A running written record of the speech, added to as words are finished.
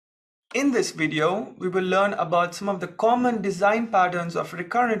In this video, we will learn about some of the common design patterns of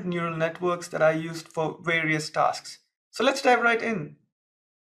recurrent neural networks that are used for various tasks. So let's dive right in.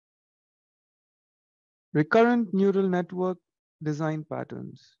 Recurrent neural network design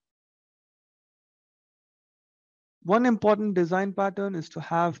patterns. One important design pattern is to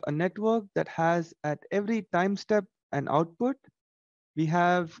have a network that has at every time step an output. We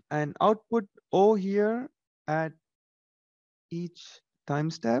have an output O here at each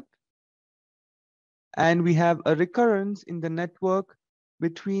time step, and we have a recurrence in the network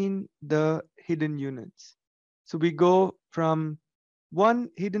between the hidden units. So we go from one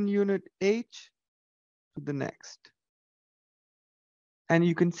hidden unit H to the next. And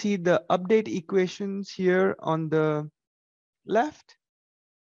you can see the update equations here on the left.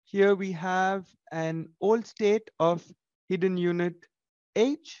 Here we have an old state of hidden unit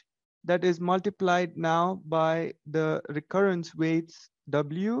H that is multiplied now by the recurrence weights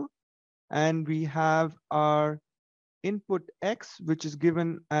W. And we have our input X, which is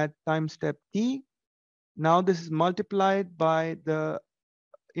given at time step T. Now this is multiplied by the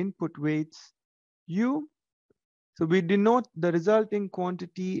input weights U. So we denote the resulting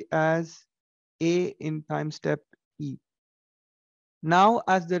quantity as A in time step E. Now,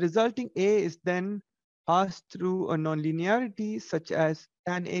 as the resulting A is then passed through a nonlinearity such as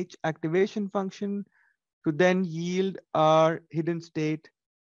tan H activation function to then yield our hidden state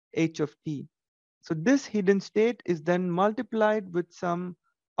H of T. So this hidden state is then multiplied with some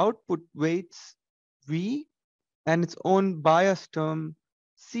output weights V and its own bias term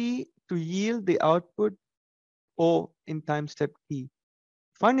C to yield the output O in time step T.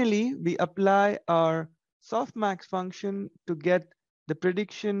 Finally, we apply our softmax function to get the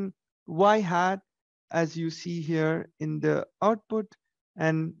prediction y hat as you see here in the output,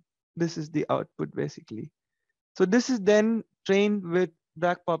 and this is the output basically. So this is then trained with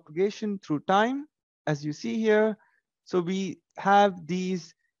backpropagation through time, as you see here. So we have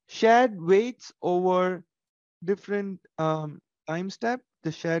these shared weights over different time step.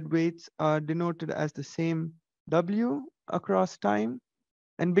 The shared weights are denoted as the same W across time.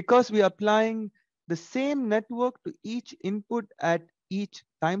 And because we are applying the same network to each input at each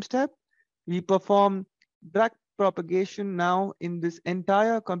time step, we perform back propagation now in this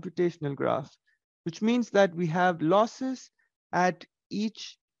entire computational graph, which means that we have losses at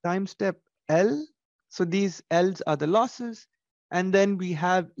each time step L. So these L's are the losses. And then we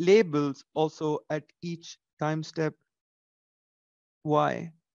have labels also at each time step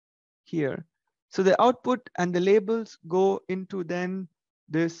Y here. So the output and the labels go into then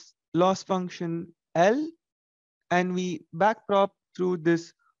this loss function L, and we backprop through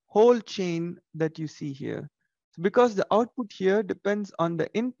this whole chain that you see here. So because the output here depends on the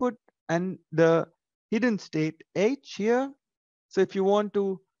input and the hidden state H here. So if you want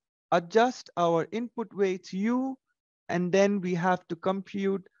to adjust our input weights U, and then we have to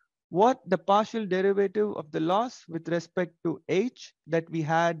compute what the partial derivative of the loss with respect to H that we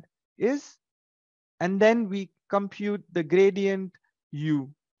had is, and then we compute the gradient U.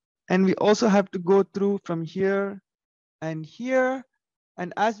 And we also have to go through from here and here.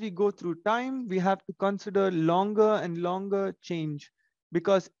 And as we go through time, we have to consider longer and longer change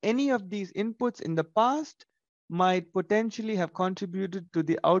because any of these inputs in the past might potentially have contributed to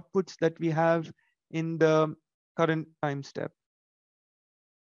the outputs that we have in the current time step.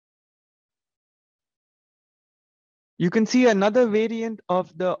 You can see another variant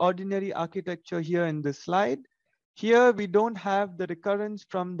of the ordinary architecture here in this slide. Here we don't have the recurrence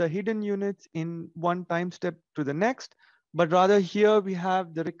from the hidden units in one time step to the next, but rather here we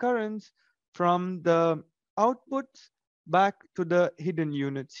have the recurrence from the outputs back to the hidden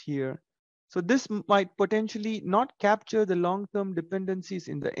units here. So this might potentially not capture the long-term dependencies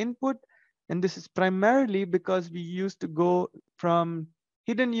in the input, and this is primarily because we used to go from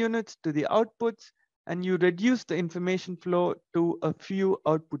hidden units to the outputs, and you reduce the information flow to a few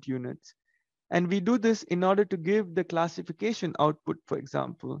output units. And we do this in order to give the classification output, for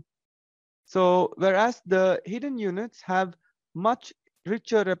example. So whereas the hidden units have much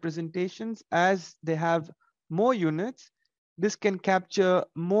richer representations as they have more units, this can capture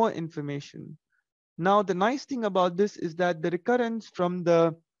more information. Now, the nice thing about this is that the recurrence from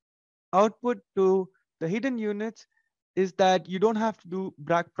the output to the hidden units is that you don't have to do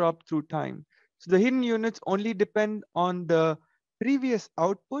backprop through time. So the hidden units only depend on the previous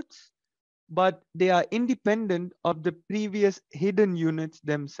outputs, but they are independent of the previous hidden units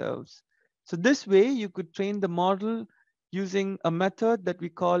themselves. So this way you could train the model using a method that we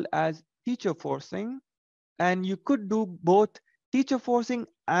call as teacher forcing. And you could do both teacher forcing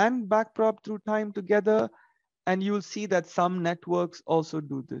and backprop through time together. And you'll see that some networks also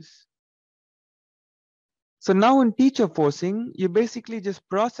do this. So now in teacher forcing, you basically just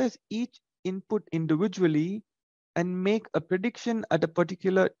process each input individually and make a prediction at a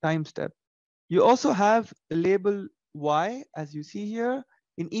particular time step. You also have a label Y, as you see here,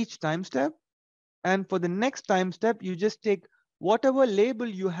 in each time step. And for the next time step, you just take whatever label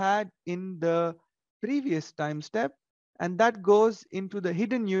you had in the previous time step, and that goes into the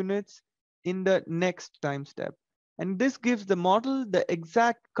hidden units in the next time step. And this gives the model the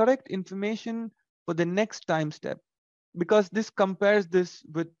exact correct information for the next time step, because this compares this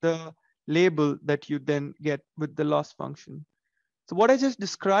with the label that you then get with the loss function. So what I just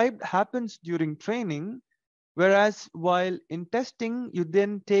described happens during training, whereas while in testing, you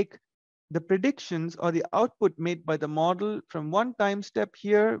then take the predictions or the output made by the model from one time step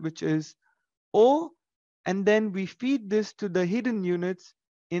here, which is O, and then we feed this to the hidden units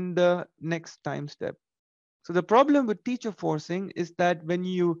in the next time step. So the problem with teacher forcing is that when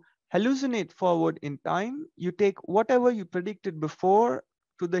you hallucinate forward in time, you take whatever you predicted before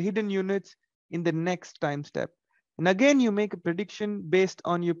to the hidden units in the next time step. And again, you make a prediction based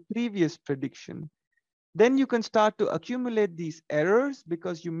on your previous prediction. Then you can start to accumulate these errors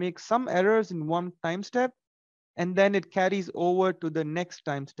because you make some errors in one time step, and then it carries over to the next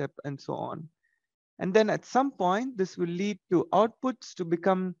time step and so on. And then at some point, this will lead to outputs to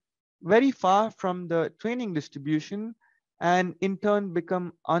become very far from the training distribution and in turn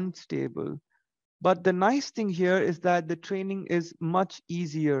become unstable. But the nice thing here is that the training is much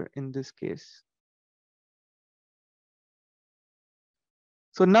easier in this case.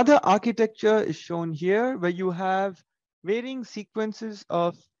 So another architecture is shown here where you have varying sequences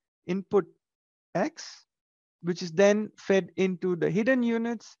of input X, which is then fed into the hidden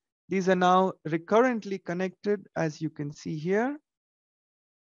units. These are now recurrently connected, as you can see here.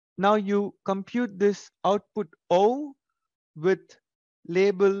 Now you compute this output O with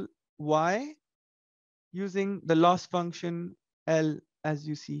label Y using the loss function L, as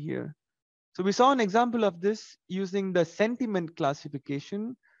you see here. So we saw an example of this using the sentiment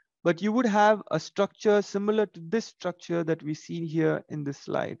classification, but you would have a structure similar to this structure that we see here in this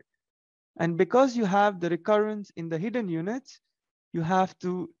slide. And because you have the recurrence in the hidden units, you have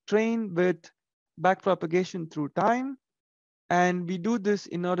to train with backpropagation through time. And we do this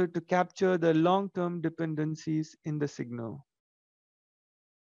in order to capture the long-term dependencies in the signal.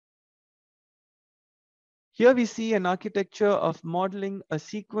 Here we see an architecture of modeling a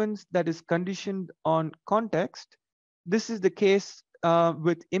sequence that is conditioned on context. This is the case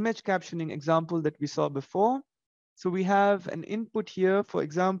with image captioning example that we saw before. So we have an input here, for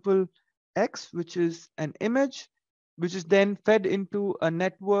example, X, which is an image, which is then fed into a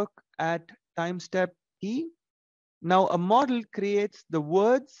network at time step T. Now a model creates the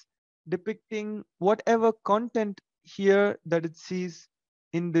words depicting whatever content here that it sees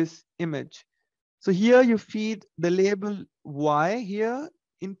in this image. So here you feed the label Y here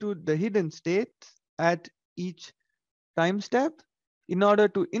into the hidden state at each time step in order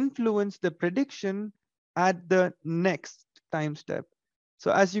to influence the prediction at the next time step.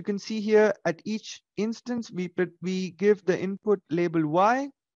 So as you can see here, at each instance, we give the input label Y,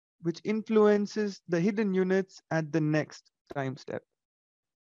 which influences the hidden units at the next time step.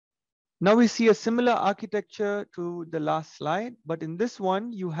 Now we see a similar architecture to the last slide, but in this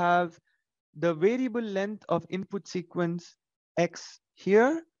one, you have the variable length of input sequence X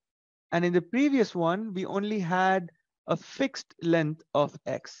here. And in the previous one, we only had a fixed length of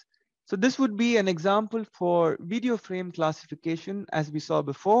X. So this would be an example for video frame classification, as we saw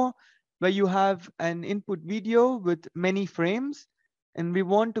before, where you have an input video with many frames, and we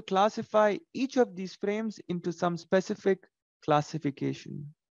want to classify each of these frames into some specific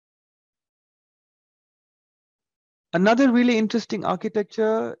classification. Another really interesting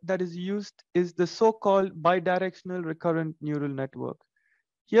architecture that is used is the so-called bidirectional recurrent neural network.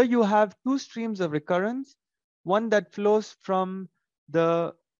 Here you have two streams of recurrence, one that flows from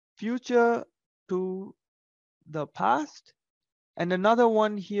the future to the past, and another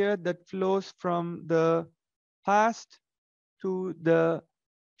one here that flows from the past to the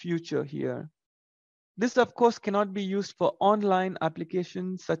future here. This, of course, cannot be used for online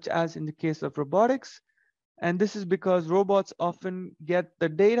applications, such as in the case of robotics. And this is because robots often get the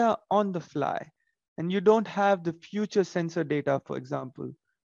data on the fly, and you don't have the future sensor data, for example.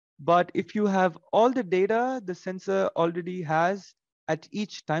 But if you have all the data the sensor already has at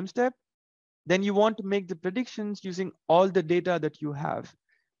each time step, then you want to make the predictions using all the data that you have.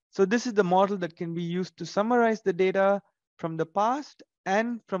 So this is the model that can be used to summarize the data from the past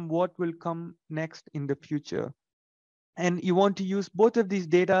and from what will come next in the future. And you want to use both of these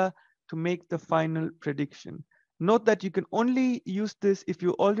data to make the final prediction. Note that you can only use this if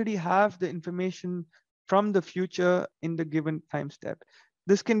you already have the information from the future in the given time step.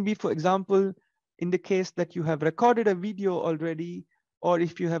 This can be, for example, in the case that you have recorded a video already, or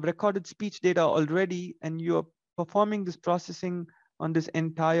if you have recorded speech data already and you're performing this processing on this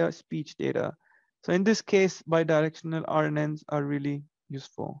entire speech data. So in this case, bidirectional RNNs are really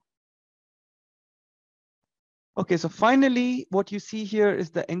useful. Okay, so finally, what you see here is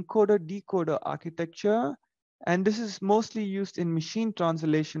the encoder-decoder architecture, and this is mostly used in machine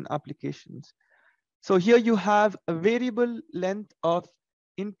translation applications. So here you have a variable length of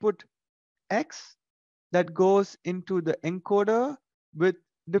input X that goes into the encoder with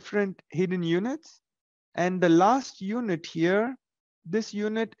different hidden units. And the last unit here, this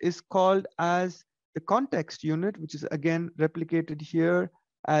unit is called as the context unit, which is again replicated here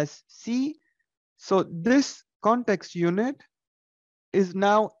as C. So this context unit is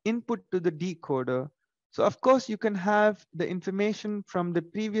now input to the decoder. So of course you can have the information from the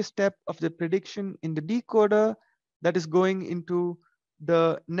previous step of the prediction in the decoder that is going into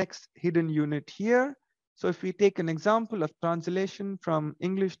the next hidden unit here. So if we take an example of translation from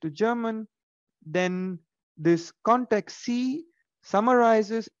English to German, then this context C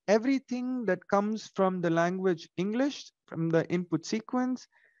summarizes everything that comes from the language English, from the input sequence,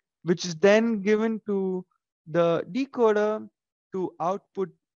 which is then given to the decoder to output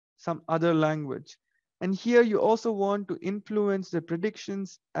some other language. And here you also want to influence the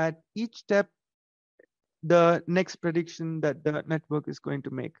predictions at each step, the next prediction that the network is going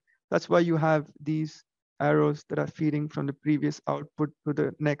to make. That's why you have these arrows that are feeding from the previous output to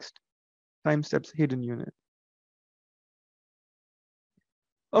the next time steps hidden unit.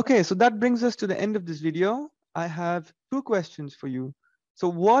 Okay, so that brings us to the end of this video. I have two questions for you. So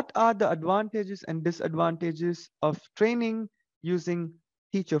what are the advantages and disadvantages of training using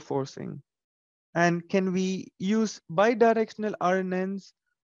teacher forcing? And can we use bidirectional RNNs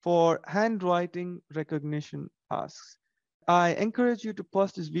for handwriting recognition tasks? I encourage you to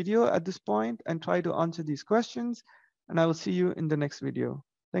pause this video at this point and try to answer these questions, and I will see you in the next video.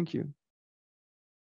 Thank you.